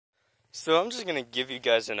So I'm just gonna give you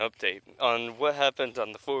guys an update on what happened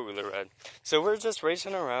on the four-wheeler ride. So we're just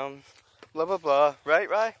racing around, blah blah blah,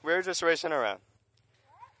 right? We're just racing around.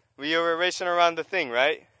 We were racing around the thing,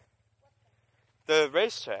 right? The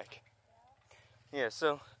racetrack. Yeah,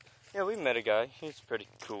 so yeah, we met a guy. He's pretty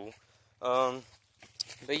cool.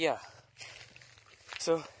 But yeah.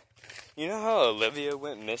 So you know how Olivia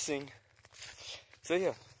went missing? So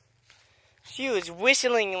yeah. She was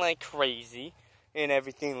whistling like crazy and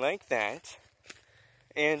everything like that.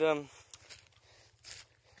 And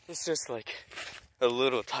it's just like a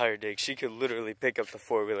little tire dig. She could literally pick up the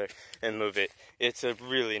four-wheeler and move it. It's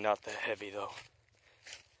really not that heavy though.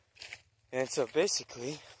 And so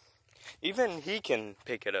basically, even he can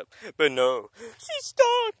pick it up. But no, she's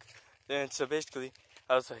stuck. And so basically,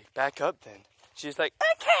 I was like, back up then. She's like,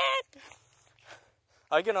 I can't.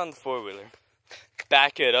 I get on the four-wheeler,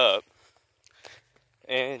 back it up,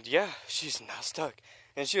 and yeah, she's not stuck.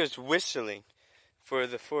 And she was whistling for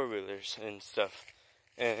the four-wheelers and stuff.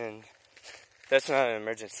 And that's not an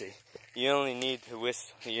emergency. You only need the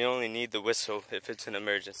whistle. You only need the whistle if it's an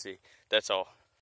emergency. That's all.